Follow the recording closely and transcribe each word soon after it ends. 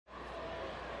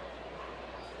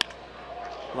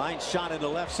Line shot into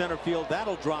left center field.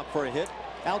 That'll drop for a hit.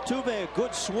 Altuve, a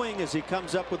good swing as he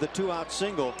comes up with a 2-out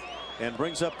single and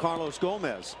brings up Carlos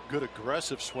Gomez. Good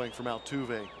aggressive swing from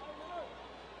Altuve.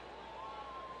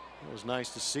 It was nice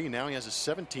to see. Now he has a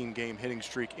 17-game hitting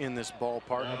streak in this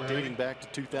ballpark dating back to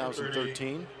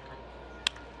 2013.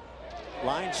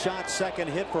 Line shot, second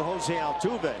hit for Jose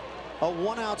Altuve. A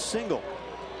 1-out single.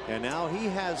 And now he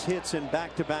has hits in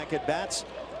back-to-back at-bats.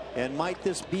 And might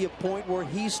this be a point where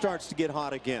he starts to get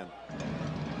hot again?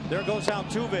 There goes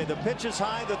Altuve. The pitch is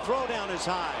high. The throwdown is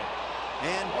high.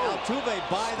 And Altuve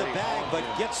by the bag, but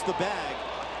gets the bag.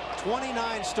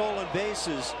 29 stolen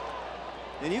bases.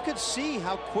 And you can see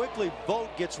how quickly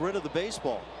Vogt gets rid of the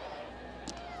baseball.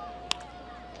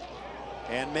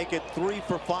 And make it 3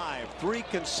 for 5. 3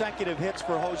 consecutive hits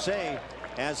for Jose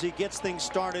as he gets things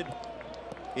started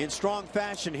in strong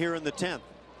fashion here in the 10th.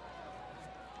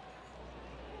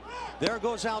 There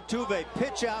goes Altuve.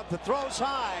 Pitch out. The throw's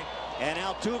high. And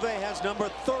Altuve has number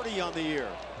 30 on the year.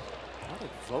 How did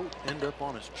Vogt end up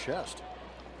on his chest?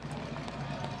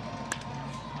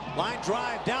 Line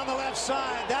drive down the left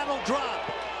side. That'll drop.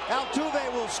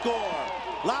 Altuve will score.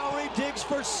 Lowry digs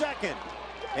for second.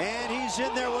 And he's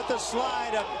in there with the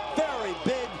slide. A very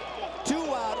big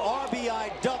 2-out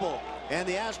RBI double. And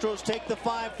the Astros take the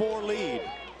 5-4 lead.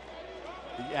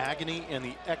 The agony and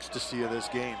the ecstasy of this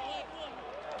game.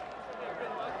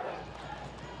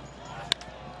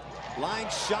 Line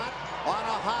shot on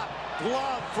a hop.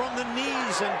 Glove from the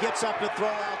knees and gets up to throw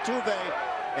Altuve.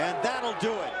 And that'll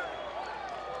do it.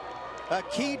 A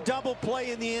key double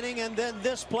play in the inning, and then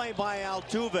this play by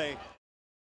Altuve.